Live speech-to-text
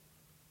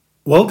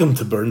Welcome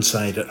to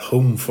Burnside at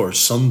Home for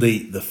Sunday,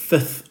 the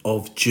 5th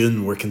of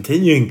June. We're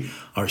continuing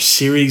our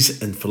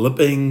series in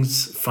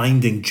Philippians,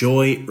 Finding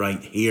Joy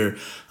right here.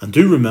 And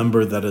do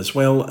remember that as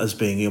well as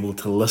being able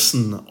to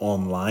listen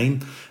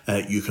online,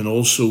 you can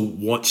also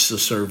watch the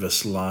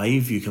service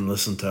live. You can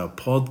listen to a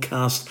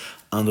podcast.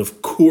 And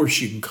of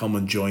course, you can come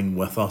and join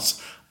with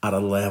us at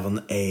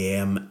 11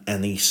 a.m.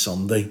 any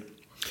Sunday.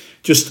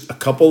 Just a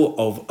couple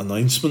of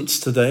announcements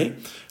today.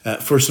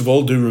 First of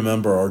all, do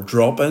remember our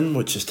drop-in,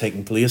 which is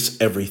taking place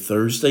every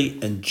Thursday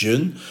in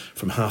June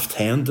from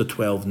 10:30 to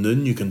 12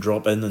 noon. You can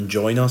drop in and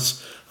join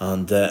us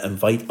and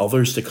invite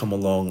others to come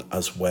along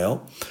as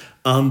well.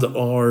 And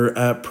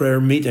our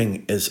prayer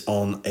meeting is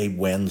on a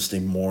Wednesday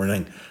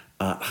morning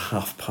at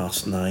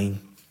 9:30.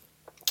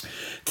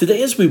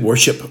 Today as we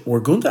worship,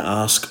 we're going to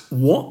ask,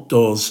 what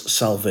does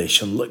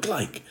salvation look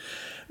like?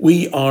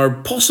 We are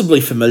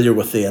possibly familiar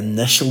with the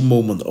initial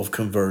moment of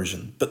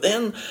conversion, but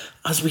then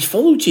as we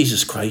follow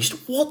Jesus Christ,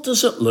 what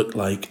does it look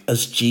like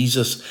as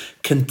Jesus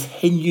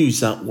continues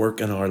that work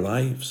in our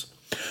lives?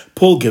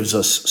 Paul gives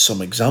us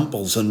some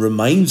examples and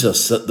reminds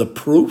us that the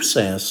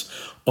process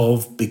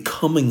of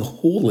becoming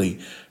holy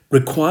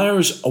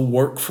requires a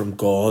work from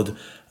God,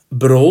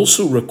 but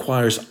also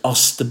requires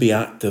us to be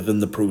active in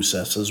the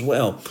process as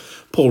well.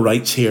 Paul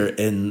writes here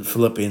in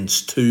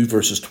Philippians 2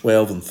 verses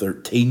 12 and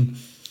 13,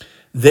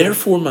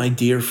 "Therefore, my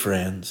dear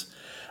friends,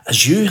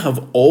 as you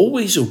have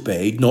always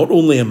obeyed, not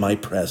only in my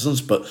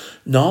presence, but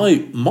now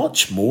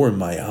much more in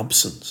my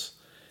absence,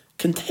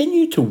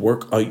 continue to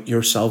work out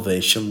your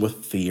salvation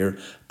with fear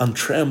and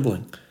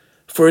trembling.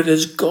 For it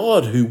is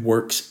God who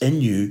works in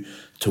you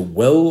to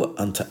will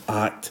and to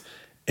act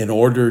in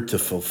order to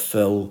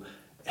fulfill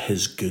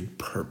his good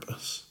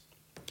purpose."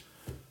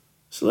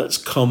 So let's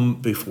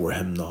come before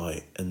him now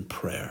in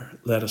prayer.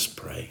 Let us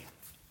pray.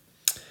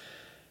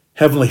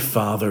 Heavenly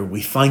Father,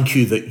 we thank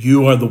you that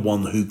you are the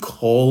one who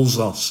calls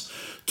us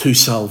to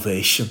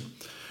salvation.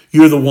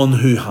 You're the one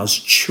who has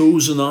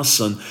chosen us,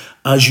 and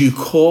as you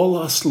call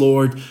us,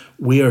 Lord,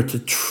 we are to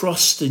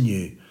trust in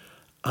you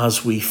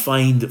as we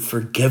find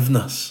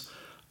forgiveness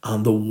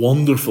and the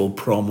wonderful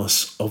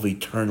promise of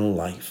eternal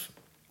life.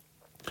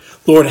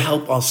 Lord,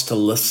 help us to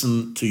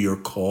listen to your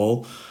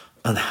call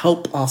and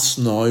help us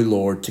now,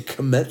 Lord, to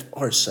commit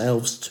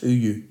ourselves to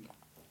you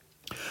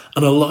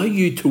and allow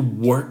you to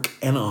work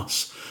in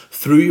us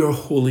through your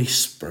Holy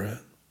Spirit.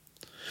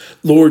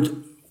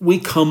 Lord, we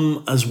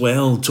come as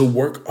well to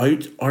work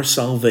out our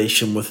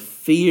salvation with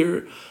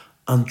fear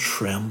and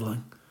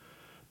trembling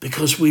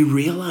because we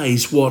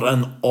realize what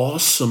an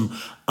awesome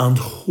and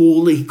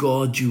holy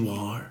God you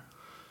are.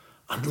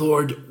 And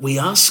Lord, we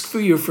ask for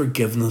your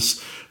forgiveness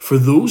for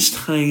those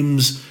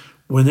times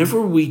whenever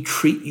we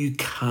treat you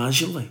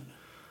casually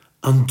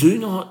and do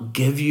not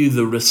give you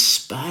the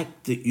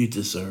respect that you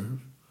deserve.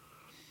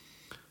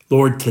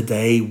 Lord,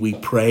 today we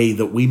pray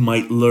that we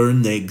might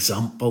learn the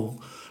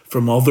example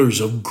from others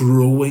of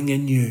growing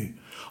in you,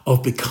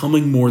 of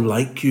becoming more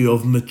like you,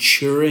 of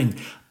maturing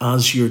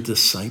as your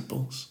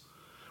disciples.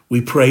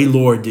 We pray,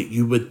 Lord, that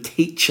you would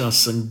teach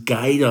us and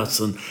guide us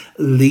and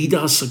lead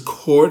us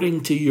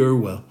according to your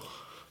will.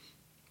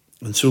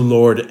 And so,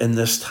 Lord, in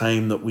this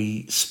time that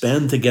we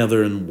spend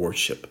together in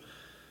worship,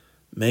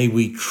 may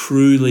we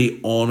truly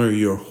honour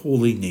your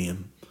holy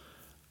name,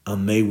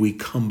 and may we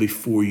come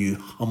before you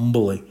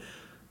humbly,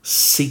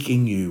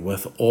 seeking you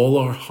with all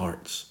our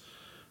hearts,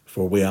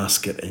 for we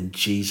ask it in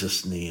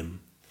Jesus' name.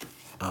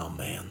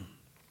 Amen.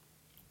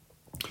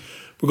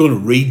 We're going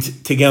to read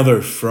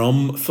together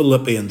from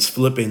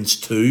Philippians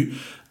 2,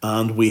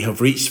 and we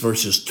have reached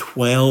verses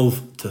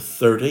 12 to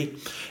 30.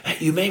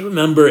 You may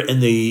remember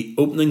in the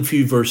opening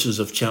few verses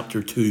of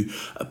chapter 2,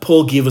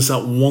 Paul gave us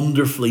that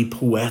wonderfully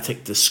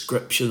poetic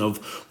description of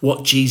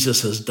what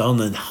Jesus has done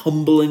in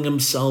humbling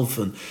himself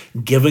and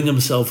giving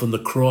himself on the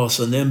cross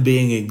and then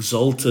being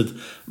exalted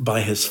by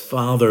his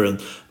Father.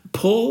 And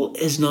Paul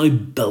is now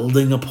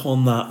building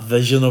upon that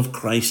vision of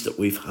Christ that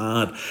we've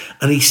had.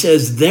 And he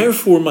says,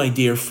 "Therefore, my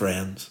dear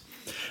friends,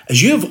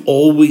 as you have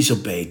always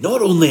obeyed,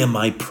 not only in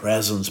my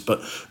presence,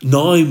 but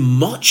now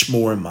much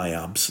more in my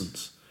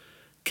absence,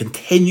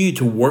 continue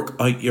to work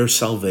out your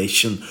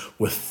salvation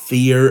with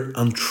fear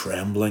and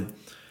trembling.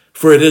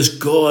 For it is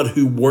God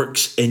who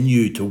works in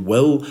you to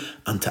will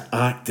and to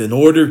act in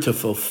order to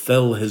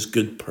fulfill his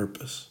good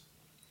purpose.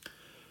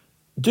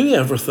 Do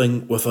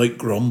everything without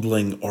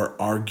grumbling or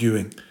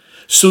arguing,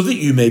 so that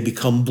you may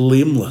become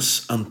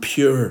blameless and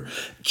pure,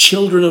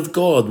 children of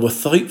God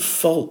without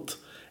fault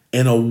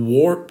in a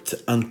warped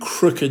and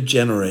crooked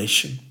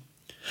generation.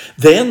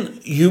 Then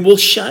you will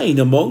shine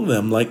among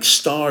them like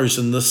stars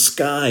in the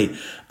sky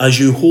as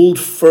you hold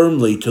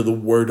firmly to the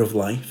word of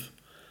life.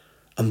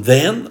 And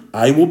then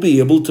I will be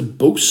able to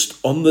boast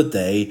on the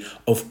day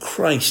of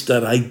Christ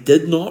that I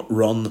did not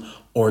run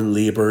or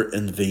labour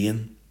in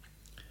vain.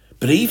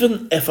 But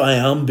even if I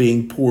am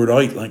being poured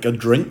out like a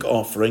drink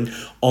offering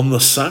on the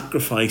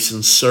sacrifice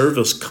and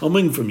service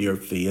coming from your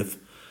faith,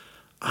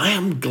 I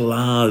am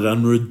glad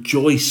and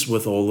rejoice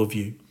with all of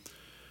you.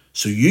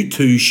 So you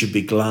too should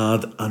be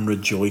glad and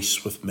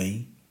rejoice with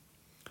me.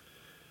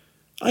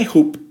 I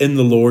hope in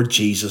the Lord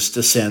Jesus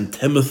to send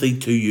Timothy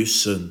to you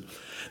soon,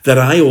 that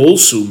I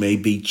also may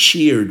be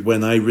cheered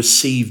when I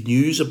receive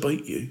news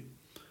about you.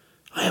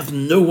 I have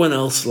no one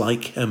else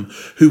like him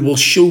who will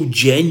show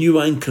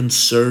genuine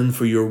concern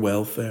for your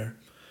welfare.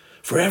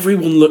 For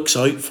everyone looks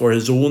out for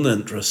his own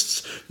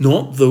interests,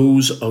 not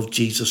those of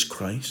Jesus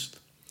Christ.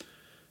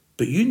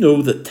 But you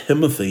know that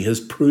Timothy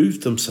has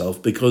proved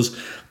himself because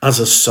as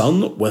a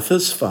son with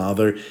his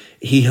father,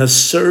 he has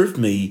served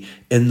me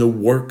in the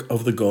work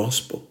of the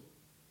gospel.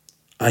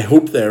 I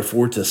hope,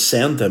 therefore, to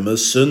send him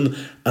as soon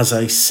as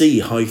I see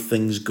how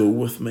things go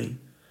with me.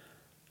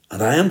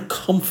 And I am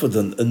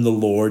confident in the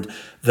Lord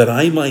that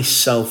I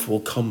myself will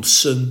come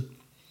soon.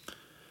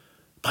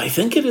 But I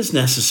think it is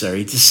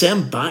necessary to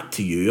send back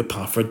to you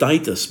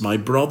Epaphroditus, my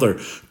brother,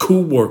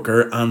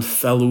 co-worker and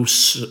fellow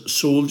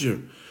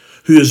soldier,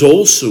 who is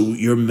also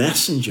your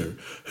messenger,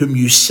 whom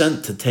you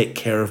sent to take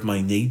care of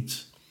my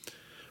needs.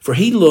 For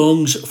he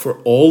longs for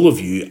all of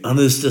you and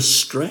is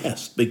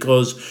distressed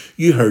because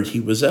you heard he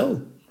was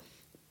ill.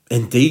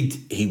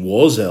 Indeed, he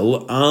was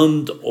ill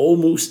and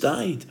almost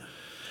died.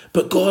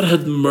 But God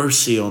had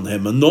mercy on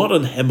him, and not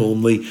on him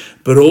only,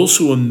 but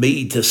also on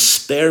me, to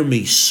spare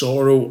me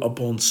sorrow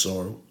upon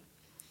sorrow.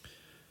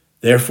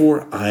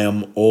 Therefore, I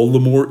am all the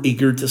more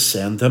eager to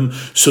send him,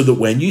 so that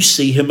when you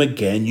see him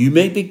again, you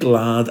may be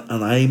glad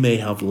and I may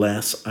have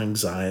less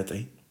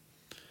anxiety.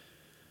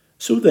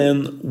 So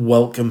then,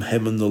 welcome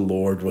him in the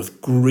Lord with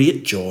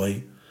great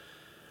joy,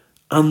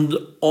 and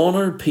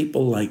honour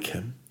people like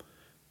him,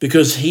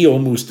 because he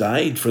almost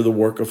died for the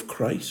work of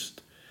Christ.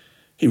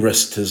 He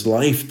risked his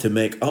life to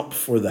make up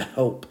for the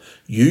help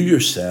you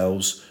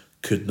yourselves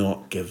could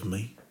not give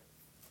me.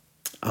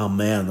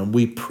 Amen. And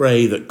we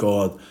pray that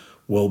God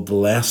will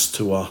bless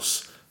to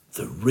us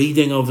the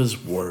reading of his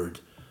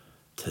word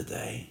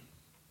today.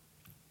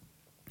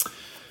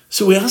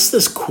 So we ask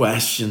this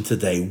question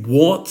today: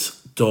 what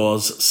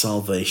does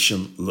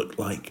salvation look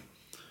like?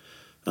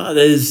 That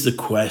is the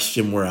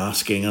question we're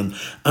asking. And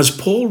as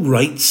Paul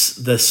writes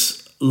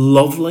this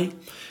lovely,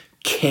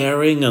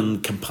 caring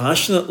and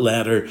compassionate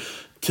letter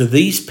to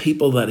these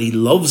people that he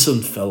loves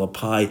in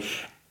Philippi,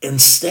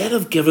 instead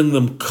of giving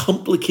them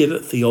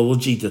complicated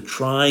theology to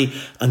try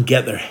and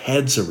get their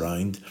heads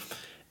around,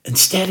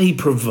 instead he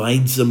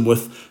provides them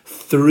with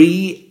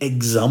 3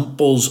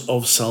 examples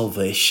of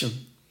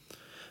salvation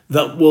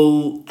that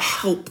will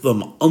help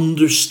them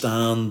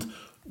understand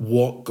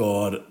what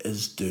God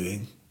is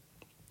doing.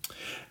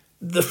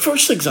 The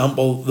first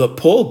example that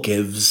Paul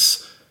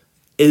gives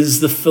is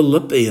the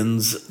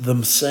Philippians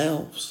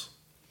themselves.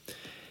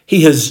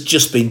 He has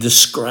just been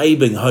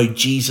describing how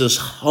Jesus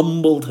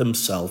humbled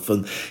himself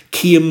and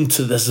came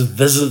to this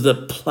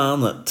visited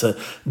planet to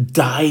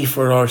die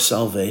for our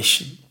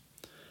salvation.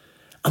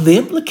 And the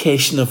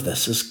implication of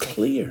this is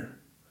clear.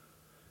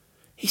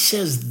 He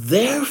says,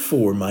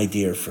 therefore, my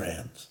dear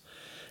friends,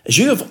 as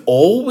you have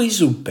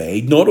always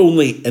obeyed, not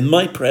only in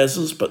my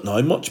presence, but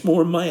now much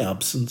more in my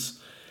absence,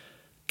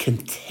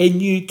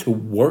 continue to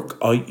work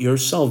out your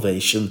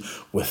salvation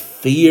with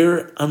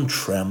fear and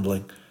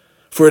trembling,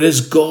 for it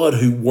is God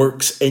who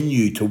works in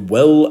you to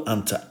will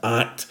and to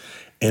act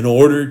in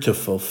order to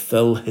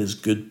fulfill his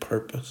good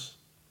purpose.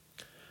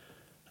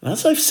 And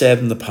as I've said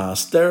in the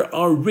past, there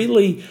are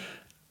really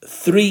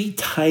 3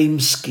 time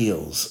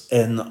scales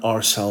in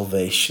our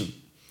salvation.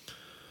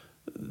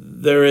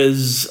 There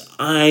is,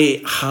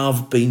 I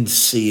have been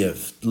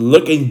saved.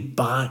 Looking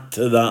back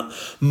to that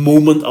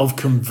moment of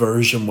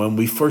conversion when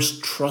we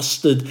first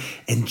trusted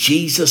in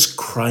Jesus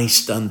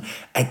Christ and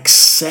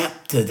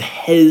accepted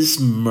his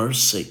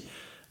mercy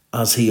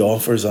as he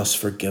offers us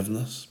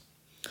forgiveness.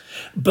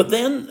 But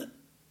then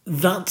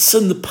that's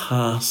in the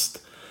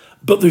past.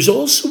 But there's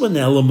also an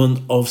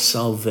element of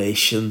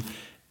salvation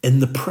in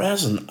the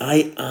present.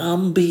 I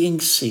am being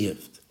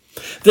saved.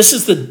 This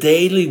is the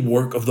daily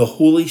work of the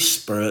Holy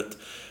Spirit,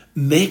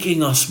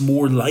 making us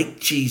more like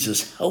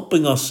Jesus,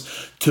 helping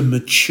us to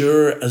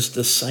mature as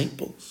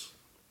disciples.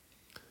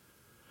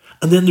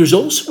 And then there's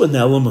also an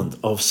element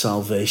of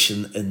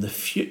salvation in the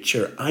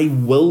future. I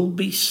will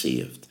be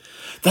saved.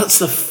 That's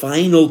the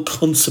final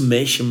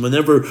consummation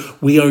whenever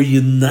we are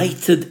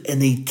united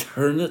in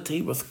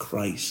eternity with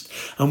Christ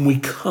and we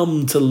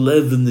come to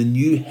live in the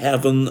new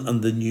heaven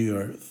and the new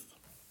earth.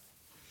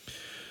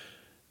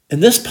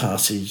 In this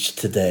passage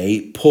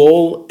today,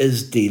 Paul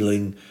is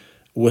dealing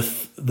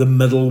with the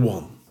middle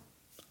one.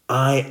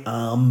 I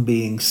am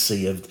being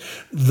saved.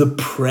 The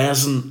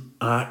present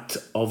act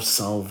of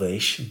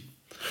salvation.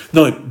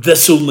 Now,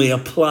 this only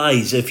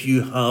applies if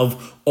you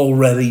have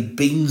already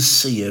been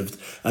saved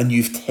and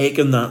you've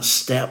taken that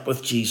step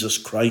with Jesus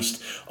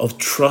Christ of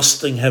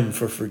trusting him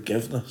for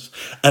forgiveness.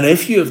 And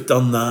if you have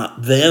done that,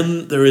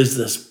 then there is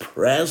this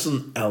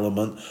present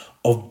element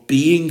of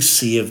being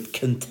saved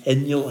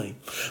continually.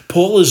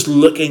 Paul is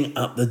looking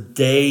at the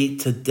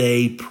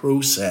day-to-day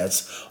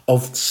process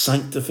of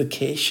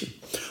sanctification,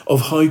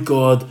 of how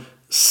God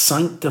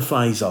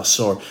sanctifies us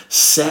or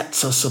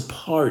sets us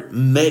apart,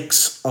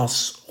 makes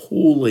us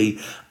holy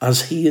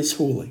as he is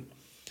holy.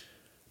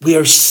 We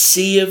are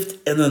saved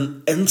in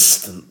an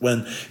instant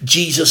when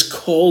Jesus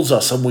calls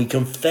us and we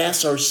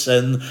confess our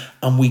sin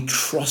and we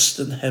trust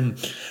in him.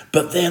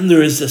 But then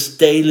there is this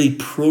daily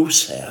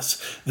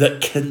process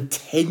that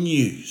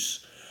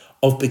continues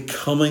of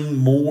becoming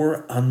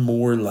more and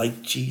more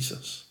like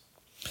Jesus.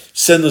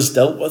 Sin is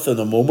dealt with in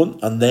a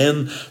moment, and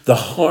then the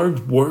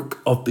hard work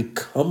of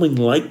becoming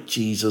like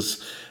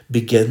Jesus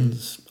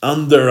begins.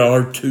 And there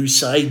are two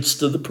sides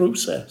to the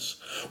process.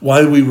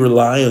 While we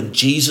rely on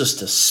Jesus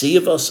to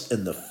save us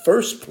in the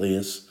first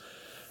place,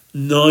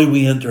 now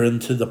we enter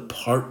into the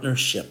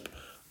partnership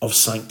of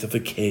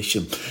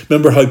sanctification.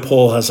 Remember how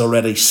Paul has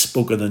already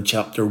spoken in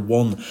chapter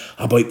 1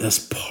 about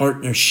this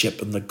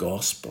partnership in the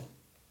gospel.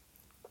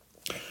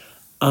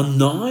 And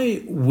now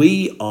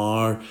we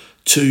are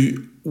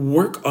to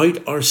work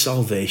out our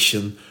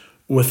salvation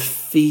with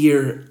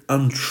fear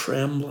and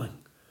trembling,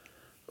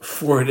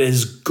 for it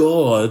is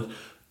God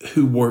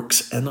who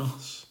works in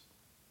us.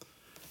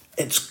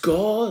 It's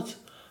God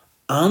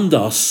and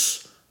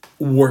us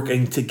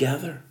working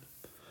together.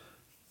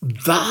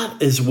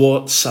 That is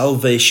what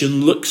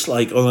salvation looks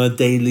like on a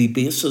daily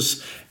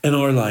basis in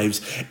our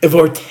lives. If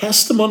our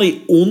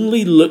testimony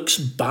only looks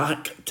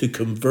back to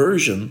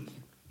conversion,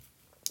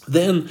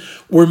 then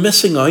we're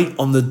missing out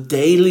on the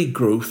daily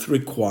growth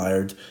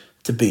required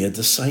to be a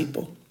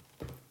disciple.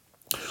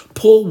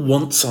 Paul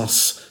wants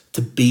us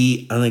to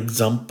be an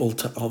example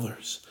to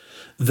others,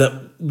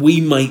 that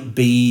we might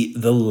be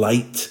the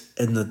light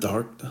in the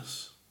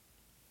darkness.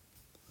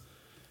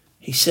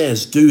 He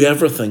says, do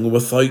everything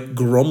without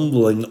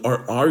grumbling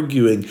or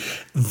arguing.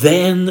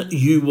 Then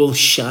you will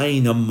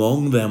shine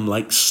among them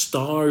like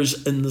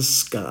stars in the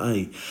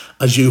sky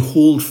as you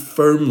hold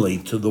firmly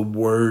to the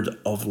word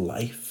of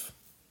life.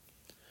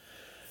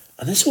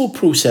 And this whole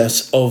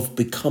process of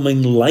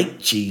becoming like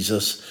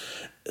Jesus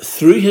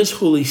through his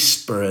Holy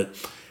Spirit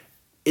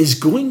is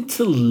going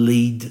to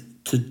lead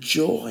to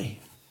joy.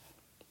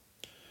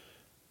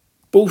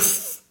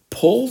 Both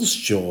Paul's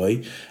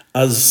joy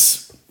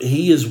as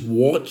he is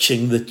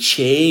watching the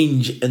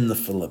change in the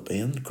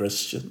Philippian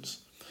Christians,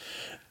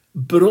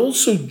 but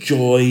also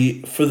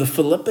joy for the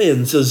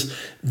Philippians as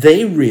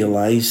they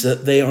realize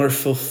that they are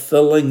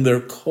fulfilling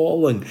their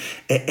calling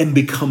in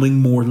becoming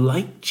more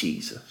like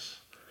Jesus.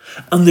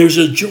 And there's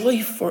a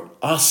joy for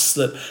us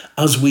that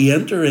as we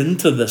enter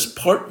into this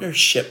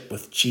partnership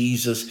with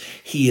Jesus,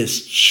 he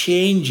is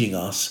changing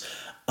us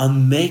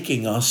and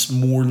making us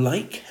more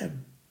like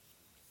him.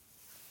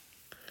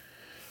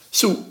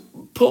 So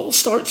Paul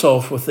starts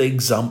off with the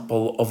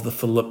example of the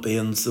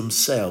Philippians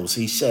themselves.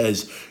 He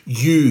says,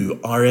 you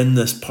are in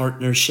this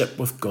partnership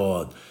with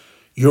God.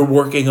 You're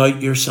working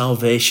out your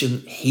salvation.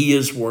 He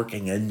is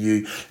working in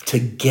you.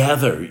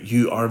 Together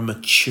you are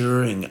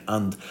maturing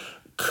and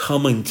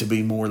coming to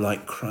be more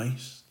like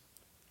Christ.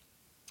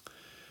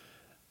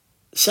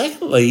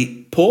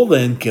 Secondly, Paul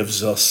then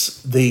gives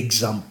us the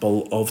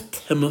example of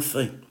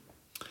Timothy.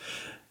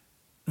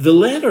 The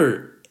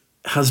letter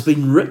has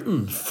been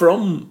written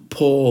from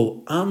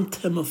Paul and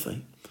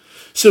Timothy.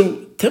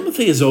 So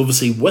Timothy is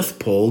obviously with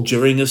Paul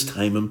during his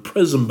time in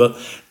prison, but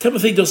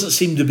Timothy doesn't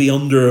seem to be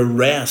under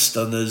arrest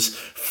and is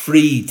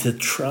free to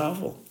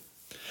travel.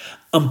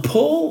 And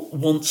Paul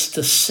wants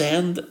to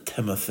send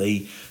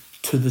Timothy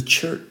to the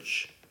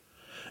church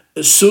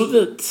so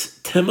that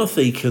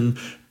Timothy can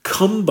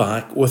come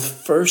back with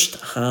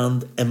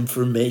first-hand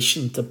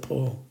information to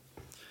Paul.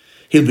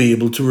 He'll be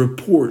able to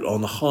report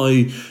on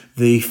how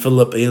the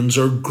Philippians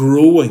are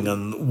growing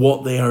and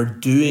what they are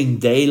doing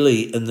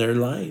daily in their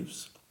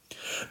lives.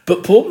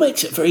 But Paul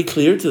makes it very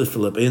clear to the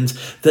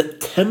Philippians that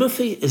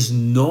Timothy is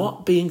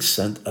not being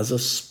sent as a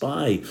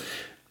spy.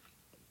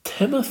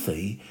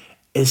 Timothy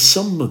is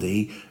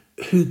somebody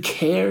who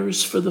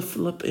cares for the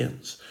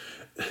Philippians,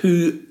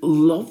 who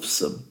loves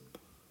them.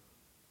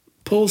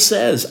 Paul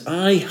says,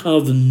 I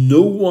have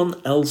no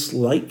one else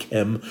like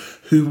him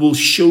who will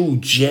show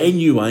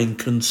genuine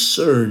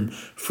concern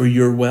for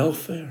your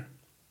welfare.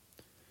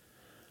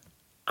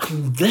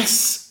 And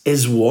this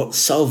is what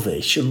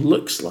salvation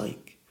looks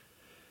like.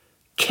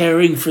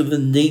 Caring for the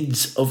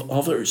needs of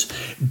others,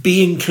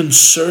 being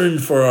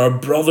concerned for our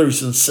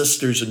brothers and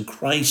sisters in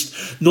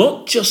Christ,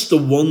 not just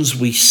the ones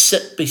we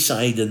sit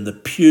beside in the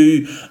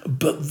pew,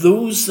 but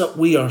those that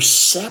we are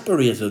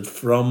separated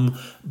from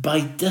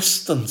by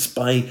distance,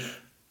 by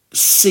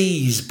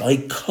seas, by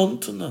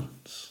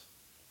continents.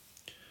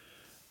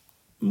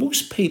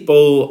 Most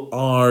people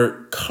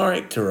are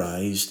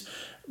characterized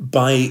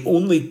by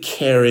only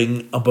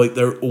caring about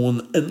their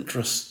own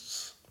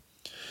interests.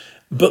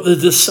 But the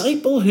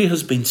disciple who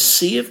has been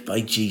saved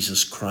by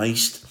Jesus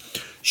Christ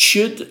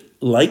should,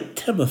 like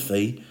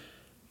Timothy,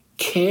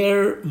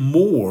 care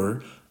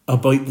more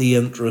about the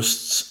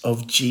interests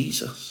of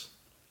Jesus.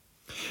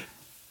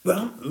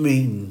 That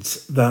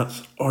means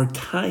that our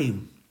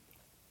time,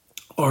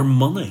 our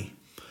money,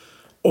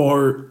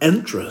 our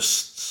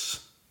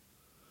interests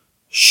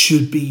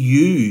should be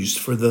used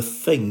for the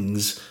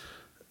things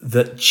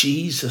that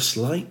Jesus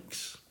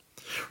likes.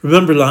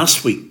 Remember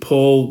last week,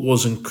 Paul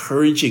was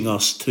encouraging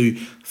us to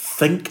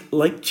think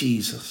like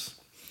Jesus.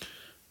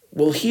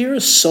 Well, here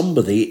is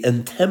somebody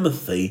in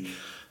Timothy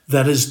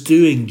that is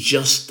doing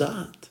just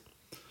that.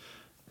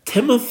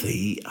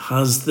 Timothy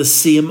has the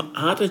same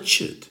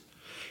attitude.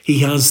 He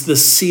has the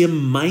same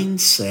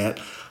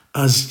mindset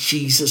as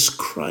Jesus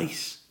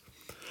Christ.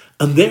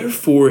 And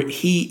therefore,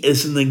 he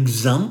is an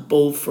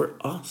example for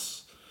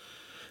us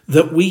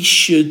that we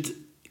should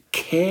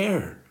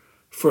care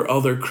for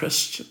other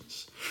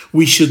Christians.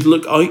 We should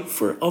look out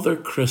for other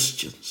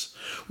Christians.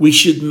 We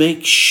should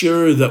make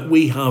sure that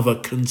we have a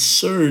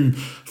concern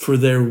for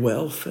their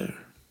welfare.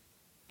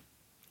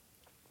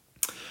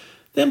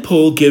 Then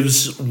Paul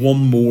gives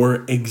one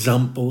more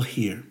example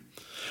here.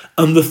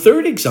 And the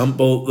third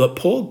example that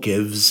Paul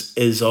gives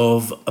is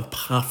of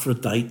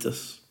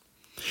Epaphroditus.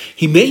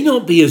 He may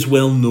not be as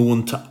well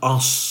known to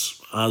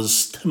us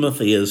as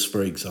Timothy is,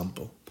 for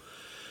example,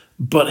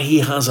 but he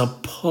has a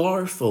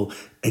powerful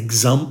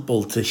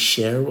example to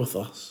share with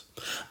us.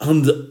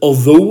 And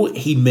although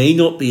he may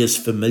not be as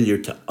familiar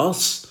to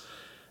us,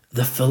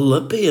 the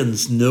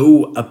Philippians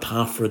know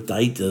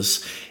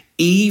Epaphroditus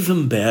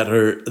even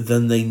better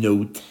than they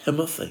know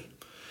Timothy,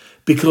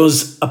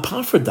 because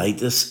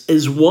Epaphroditus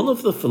is one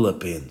of the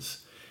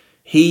Philippians.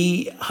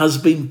 He has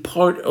been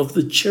part of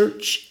the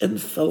church in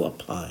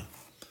Philippi.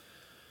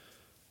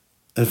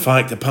 In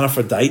fact,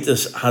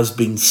 Epaphroditus has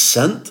been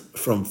sent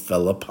from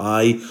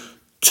Philippi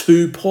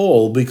to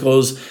Paul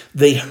because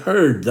they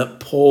heard that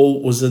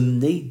Paul was in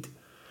need.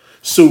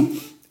 So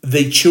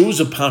they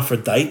chose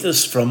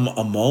Epaphroditus from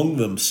among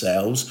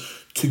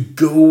themselves to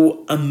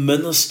go and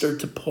minister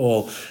to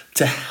Paul,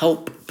 to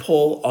help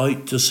Paul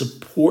out, to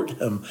support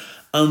him,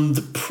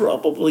 and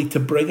probably to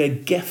bring a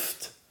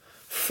gift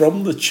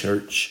from the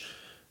church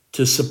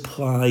to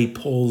supply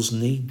Paul's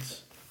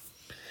needs.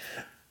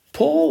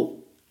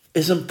 Paul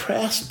is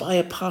impressed by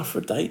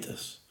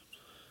Epaphroditus,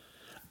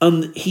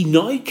 and he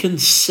now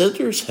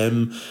considers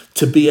him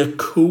to be a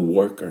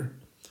co-worker.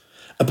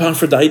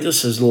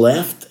 Epaphroditus has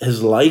left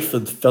his life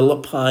in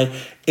Philippi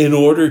in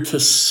order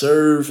to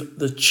serve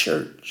the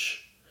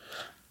church.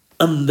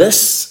 And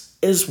this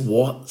is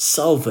what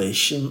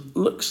salvation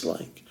looks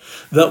like.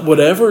 That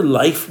whatever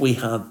life we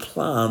had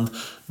planned,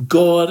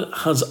 God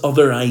has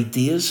other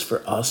ideas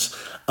for us,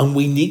 and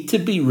we need to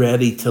be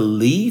ready to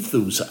leave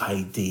those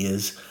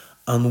ideas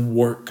and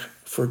work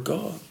for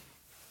God.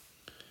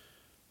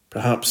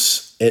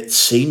 Perhaps it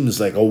seems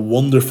like a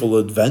wonderful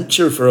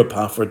adventure for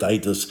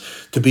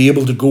Epaphroditus to be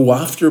able to go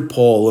after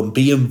Paul and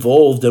be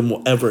involved in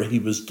whatever he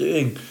was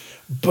doing.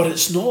 But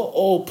it's not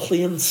all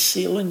plain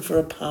sailing for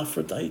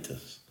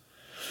Epaphroditus.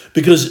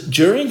 Because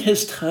during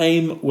his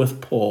time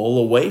with Paul,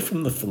 away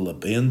from the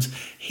Philippians,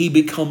 he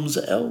becomes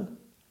ill.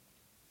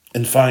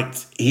 In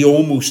fact, he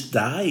almost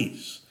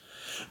dies.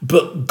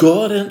 But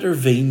God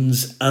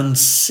intervenes and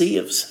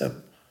saves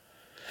him.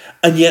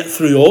 And yet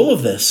through all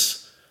of this,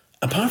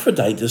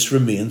 Epaphroditus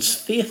remains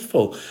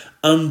faithful,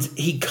 and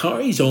he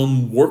carries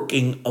on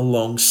working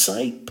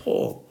alongside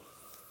Paul.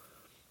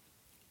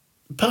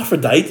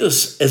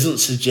 Epaphroditus isn't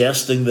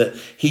suggesting that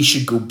he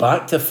should go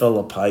back to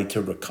Philippi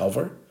to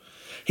recover.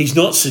 He's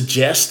not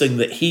suggesting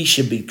that he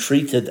should be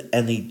treated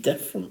any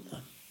differently.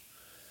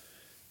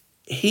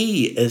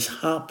 He is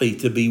happy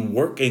to be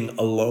working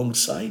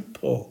alongside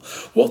Paul.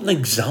 What an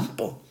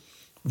example.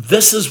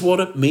 This is what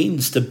it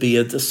means to be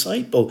a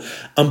disciple.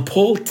 And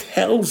Paul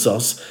tells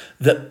us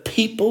that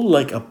people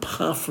like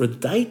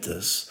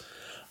Epaphroditus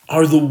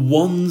are the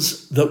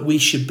ones that we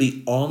should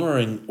be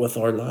honouring with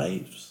our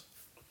lives.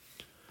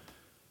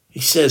 He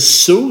says,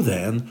 so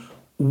then,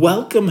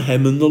 welcome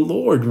him in the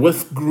Lord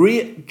with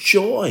great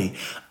joy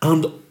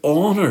and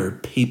honour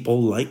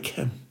people like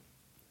him.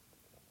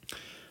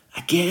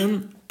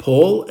 Again,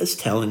 Paul is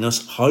telling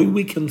us how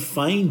we can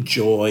find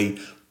joy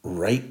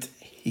right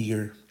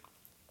here.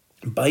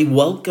 By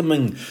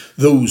welcoming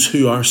those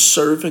who are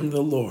serving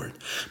the Lord,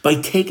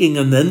 by taking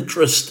an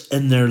interest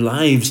in their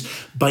lives,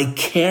 by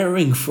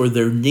caring for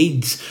their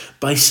needs,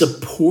 by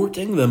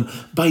supporting them,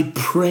 by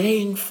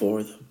praying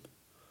for them.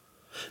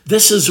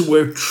 This is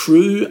where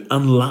true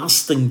and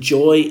lasting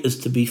joy is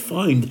to be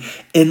found,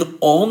 in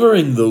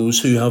honouring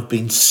those who have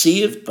been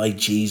saved by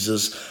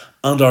Jesus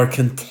and are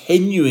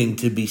continuing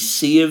to be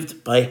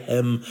saved by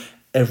him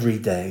every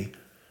day.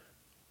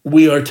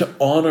 We are to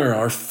honour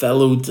our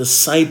fellow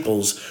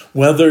disciples,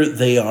 whether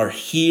they are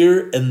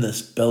here in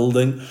this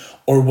building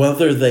or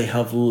whether they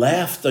have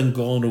left and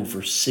gone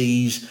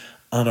overseas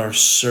and are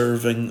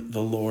serving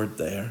the Lord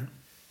there.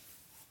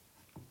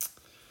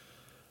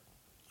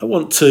 I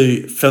want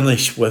to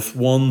finish with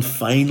one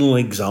final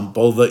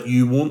example that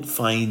you won't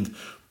find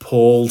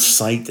Paul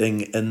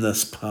citing in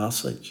this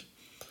passage.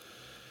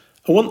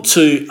 I want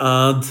to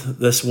add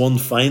this one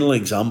final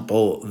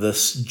example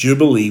this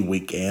Jubilee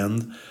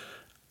weekend,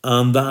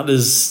 and that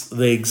is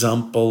the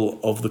example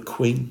of the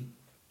Queen.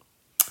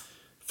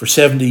 For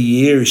 70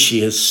 years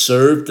she has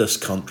served this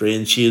country,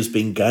 and she has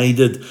been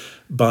guided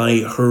by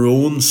her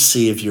own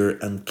Saviour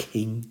and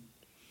King.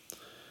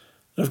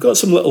 I've got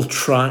some little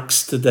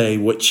tracts today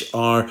which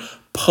are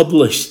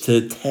published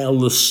to tell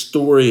the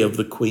story of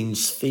the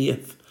Queen's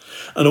faith.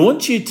 And I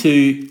want you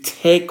to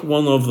take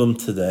one of them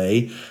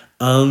today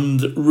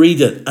and read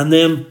it. And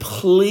then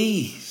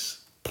please,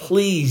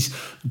 please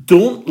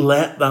don't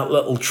let that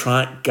little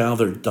tract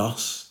gather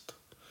dust.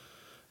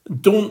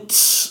 Don't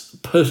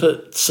put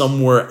it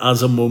somewhere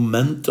as a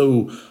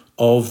memento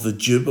of the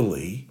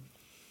Jubilee.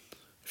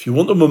 If you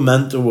want a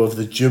memento of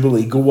the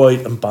Jubilee, go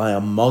out and buy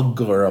a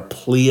mug or a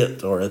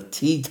plate or a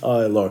tea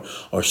towel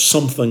or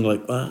something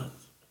like that.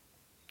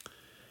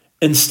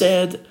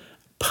 Instead,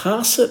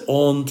 pass it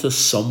on to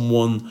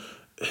someone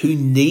who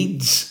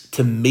needs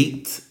to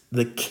meet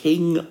the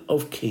King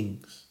of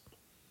Kings.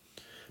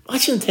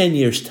 Imagine 10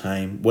 years'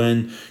 time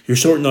when you're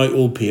sorting out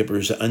old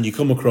papers and you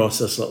come across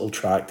this little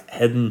tract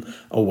hidden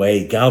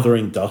away,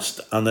 gathering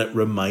dust, and it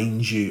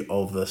reminds you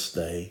of this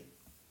day.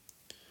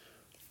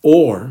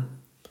 Or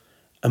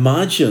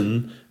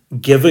imagine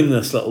giving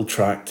this little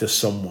tract to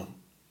someone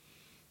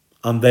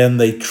and then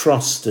they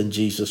trust in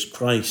Jesus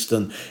Christ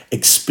and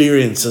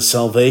experience the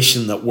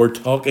salvation that we're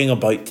talking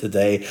about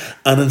today.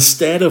 And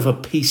instead of a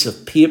piece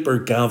of paper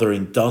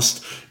gathering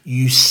dust,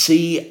 you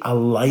see a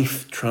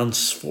life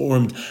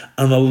transformed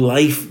and a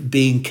life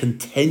being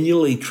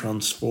continually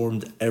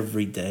transformed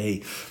every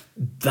day.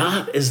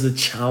 That is the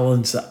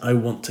challenge that I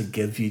want to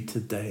give you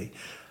today.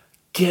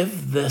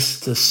 Give this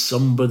to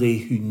somebody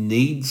who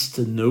needs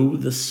to know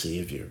the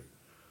Saviour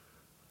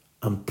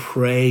and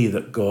pray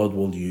that God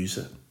will use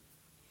it.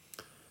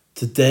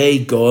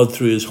 Today, God,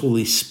 through His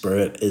Holy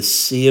Spirit, is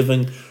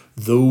saving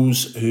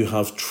those who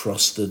have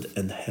trusted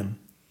in Him.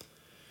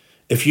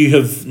 If you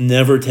have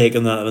never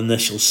taken that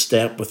initial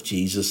step with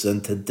Jesus, then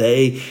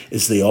today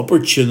is the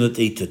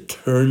opportunity to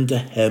turn to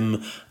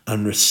Him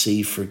and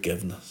receive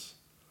forgiveness.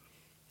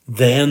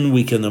 Then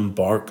we can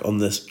embark on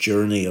this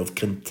journey of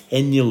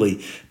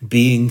continually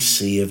being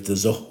saved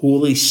as the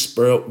Holy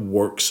Spirit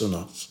works in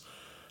us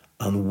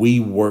and we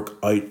work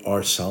out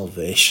our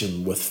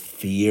salvation with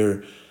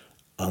fear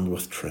and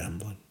with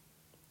trembling.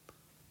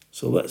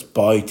 So let's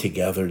bow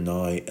together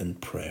now in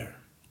prayer.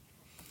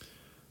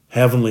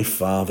 Heavenly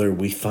Father,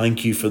 we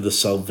thank you for the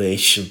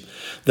salvation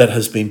that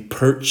has been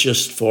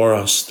purchased for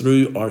us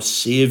through our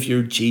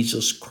Saviour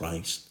Jesus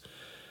Christ.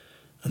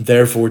 And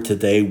therefore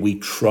today we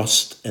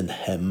trust in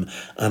Him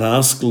and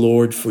ask,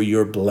 Lord, for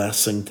your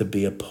blessing to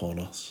be upon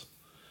us.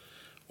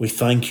 We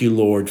thank you,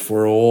 Lord,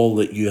 for all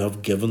that you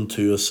have given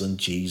to us in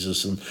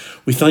Jesus. And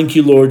we thank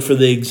you, Lord, for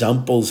the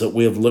examples that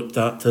we have looked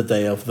at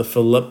today of the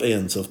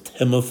Philippians, of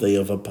Timothy,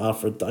 of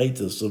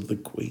Epaphroditus, of the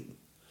Queen.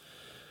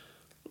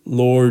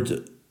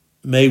 Lord,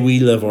 may we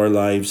live our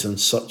lives in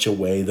such a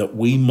way that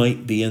we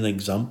might be an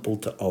example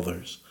to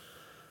others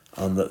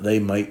and that they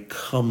might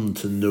come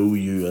to know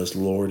you as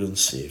Lord and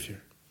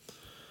Saviour.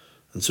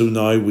 And so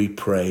now we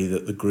pray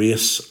that the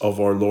grace of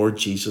our Lord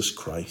Jesus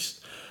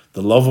Christ,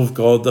 the love of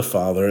God the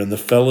Father, and the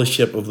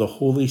fellowship of the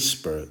Holy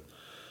Spirit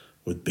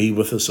would be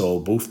with us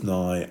all, both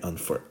now and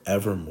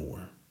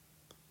forevermore.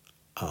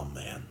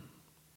 Amen.